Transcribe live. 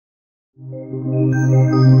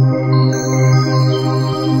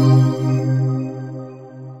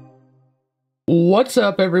What's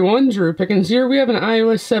up everyone, Drew Pickens here. We have an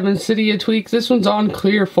iOS 7 Cydia tweak. This one's on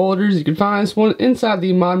ClearFolders. You can find this one inside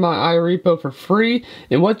the Mod My I repo for free.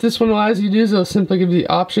 And what this one allows you to do is it'll simply give you the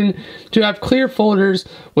option to have ClearFolders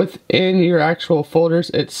within your actual folders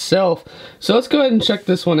itself. So let's go ahead and check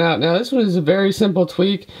this one out. Now this one is a very simple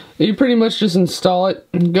tweak. You pretty much just install it,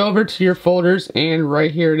 go over to your folders, and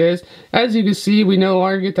right here it is. As you can see, we no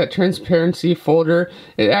longer get that transparency folder.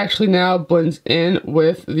 It actually now blends in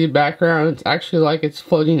with the background. It's actually like it's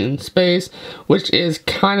floating in space, which is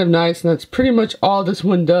kind of nice, and that's pretty much all this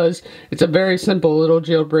one does. It's a very simple little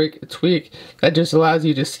jailbreak tweak that just allows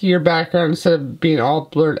you to see your background instead of being all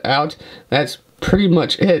blurred out. That's pretty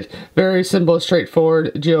much it. Very simple,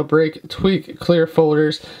 straightforward jailbreak tweak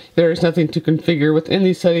ClearFolders. There is nothing to configure within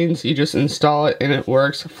these settings. You just install it and it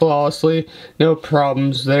works flawlessly. No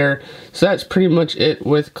problems there. So that's pretty much it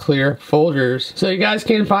with ClearFolders. So you guys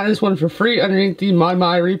can find this one for free underneath the Mod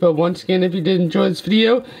My repo. Once again, if you did enjoy this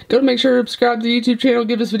video, go to make sure to subscribe to the YouTube channel.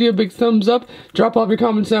 Give this video a big thumbs up. Drop all of your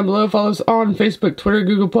comments down below. Follow us on Facebook, Twitter,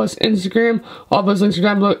 Google+, Instagram. All those links are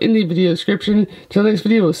down below in the video description. Till next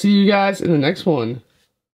video, we'll see you guys in the next one.